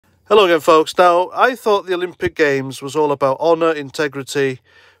Hello again, folks. Now, I thought the Olympic Games was all about honour, integrity,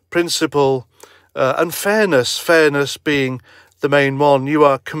 principle, and fairness. Fairness being the main one. You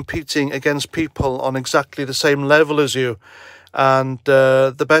are competing against people on exactly the same level as you. And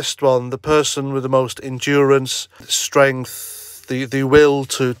the best one, the person with the most endurance, strength, the will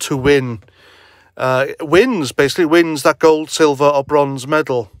to win, wins that gold, silver or bronze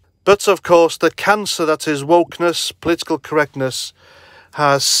medal. But of course, the cancer that is wokeness, political correctness,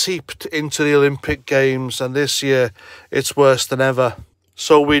 has seeped into the Olympic Games, and this year it's worse than ever.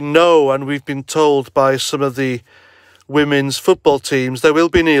 So we know, and we've been told by some of the women's football teams, they will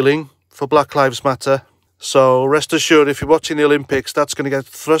be kneeling for Black Lives Matter. So rest assured, if you're watching the Olympics, that's going to get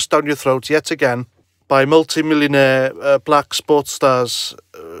thrust down your throat yet again by multi-millionaire black sports stars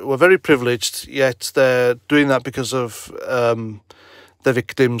who are very privileged, yet they're doing that because of they're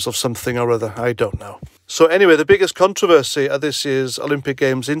victims of something or other. I don't know. So anyway, the biggest controversy at this year's Olympic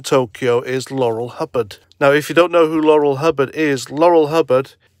Games in Tokyo is Laurel Hubbard. Now, if you don't know who Laurel Hubbard is, Laurel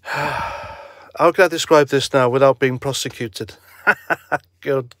Hubbard, how can I describe this now without being prosecuted?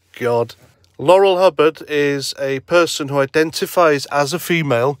 Good God. Laurel Hubbard is a person who identifies as a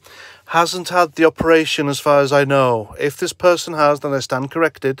female, hasn't had the operation as far as I know. If this person has, then I stand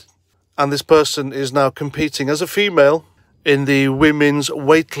corrected. And this person is now competing as a female in the women's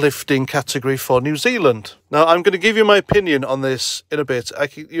weightlifting category for New Zealand. Now, I'm going to give you my opinion on this in a bit.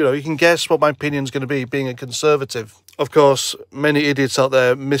 You can guess what my opinion is going to be, being a conservative. Of course, many idiots out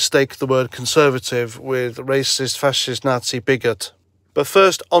there mistake the word conservative with racist, fascist, Nazi, bigot. But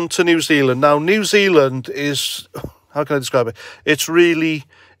first, on to New Zealand. Now, New Zealand is, how can I describe it?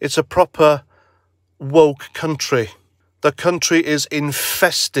 It's a proper woke country. The country is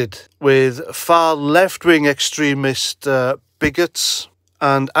infested with far left-wing extremist bigots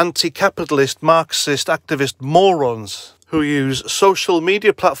and anti-capitalist, Marxist, activist morons who use social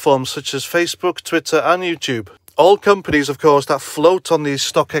media platforms such as Facebook, Twitter and YouTube. All companies, of course, that float on the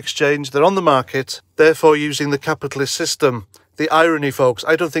stock exchange, they're on the market, therefore using the capitalist system. The irony, folks,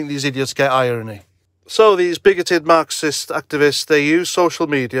 I don't think these idiots get irony. So these bigoted Marxist activists, they use social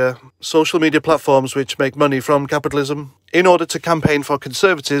media platforms which make money from capitalism in order to campaign for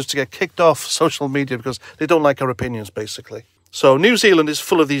conservatives to get kicked off social media because they don't like our opinions, basically. So New Zealand is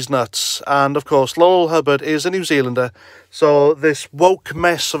full of these nuts. And of course, Laurel Hubbard is a New Zealander. So this woke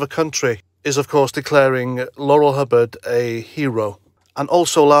mess of a country is, of course, declaring Laurel Hubbard a hero. And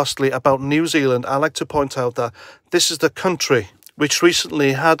also, lastly, about New Zealand, I like to point out that this is the country which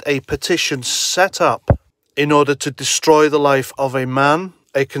recently had a petition set up in order to destroy the life of a man,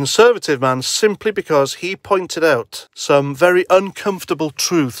 a conservative man, simply because he pointed out some very uncomfortable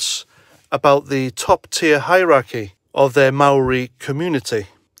truths about the top-tier hierarchy of their Maori community.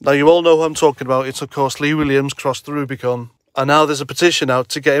 Now, you all know who I'm talking about. It's, of course, Lee Williams crossed the Rubicon. And now there's a petition out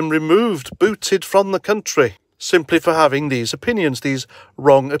to get him removed, booted from the country, simply for having these opinions, these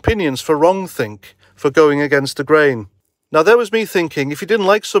wrong opinions, for wrongthink, for going against the grain. Now, there was me thinking, if you didn't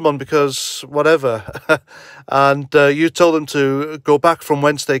like someone because whatever, and you told them to go back from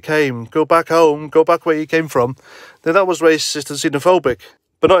whence they came, go back home, go back where you came from, then that was racist and xenophobic.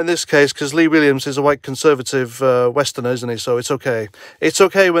 But not in this case, because Lee Williams is a white conservative Westerner, isn't he? So it's okay. It's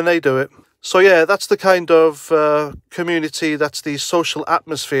okay when they do it. So yeah, that's the kind of community, that's the social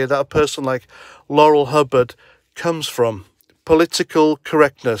atmosphere that a person like Laurel Hubbard comes from. Political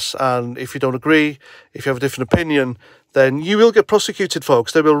correctness. And if you don't agree, if you have a different opinion, then you will get prosecuted,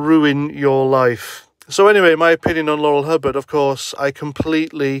 folks. They will ruin your life. So anyway, my opinion on Laurel Hubbard, of course, I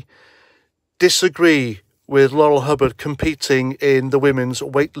completely disagree with Laurel Hubbard competing in the women's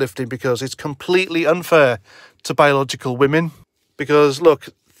weightlifting because it's completely unfair to biological women. Because, look,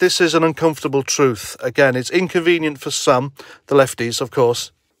 this is an uncomfortable truth. Again, it's inconvenient for some, the lefties, of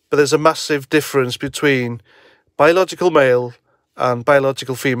course, but there's a massive difference between biological male and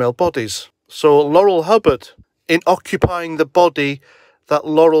biological female bodies. So Laurel Hubbard, in occupying the body that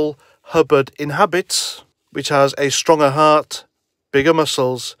Laurel Hubbard inhabits, which has a stronger heart, bigger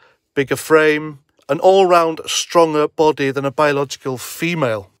muscles, bigger frame, an all-round stronger body than a biological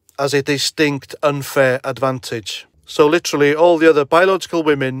female, as a distinct unfair advantage. So literally all the other biological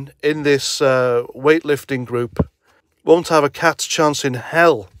women in this weightlifting group won't have a cat's chance in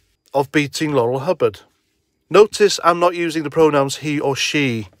hell of beating Laurel Hubbard. Notice I'm not using the pronouns he or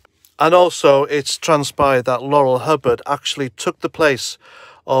she. And also, it's transpired that Laurel Hubbard actually took the place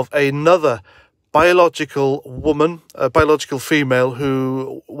of another biological woman, a biological female,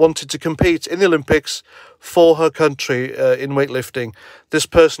 who wanted to compete in the Olympics for her country in weightlifting. This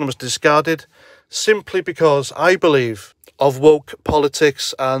person was discarded simply because, I believe, of woke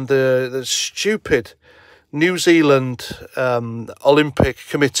politics and the stupid New Zealand Olympic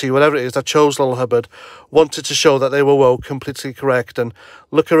Committee, whatever it is, that chose Laurel Hubbard, wanted to show that they were woke, completely correct. And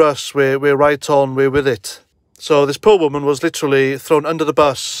look at us, we're right on, we're with it. So this poor woman was literally thrown under the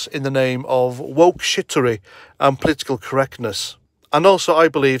bus in the name of woke shittery and political correctness. And also, I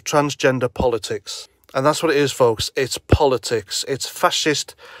believe, transgender politics. And that's what it is, folks. It's politics. It's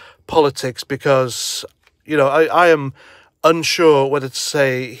fascist politics because, you know, I am unsure whether to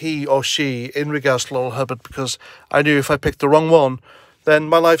say he or she in regards to Laurel Hubbard, because I knew if I picked the wrong one, then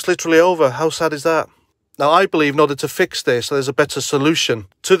my life's literally over. How sad is that? Now, I believe in order to fix this, there's a better solution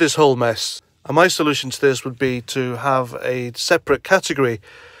to this whole mess. And my solution to this would be to have a separate category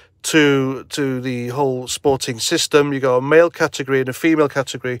to the whole sporting system. You got a male category and a female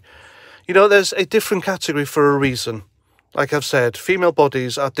category. You know, there's a different category for a reason. Like I've said, female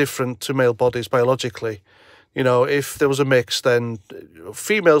bodies are different to male bodies biologically. You know, if there was a mix, then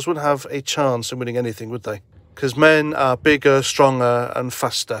females wouldn't have a chance in winning anything, would they? Because men are bigger, stronger and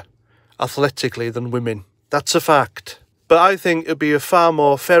faster athletically than women. That's a fact. But I think it'd be a far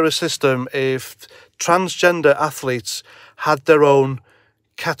more fairer system if transgender athletes had their own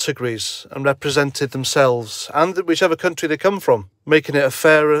categories and represented themselves and whichever country they come from, making it a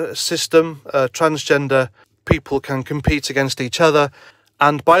fairer system. Transgender people can compete against each other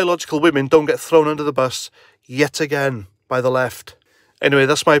and biological women don't get thrown under the bus yet again by the left. Anyway,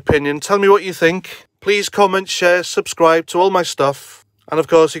 that's my opinion. Tell me what you think. Please comment, share, subscribe to all my stuff. And of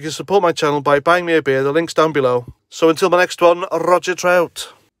course, you can support my channel by buying me a beer. The link's down below. So until my next one, Roger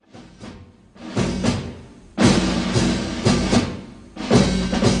Trout.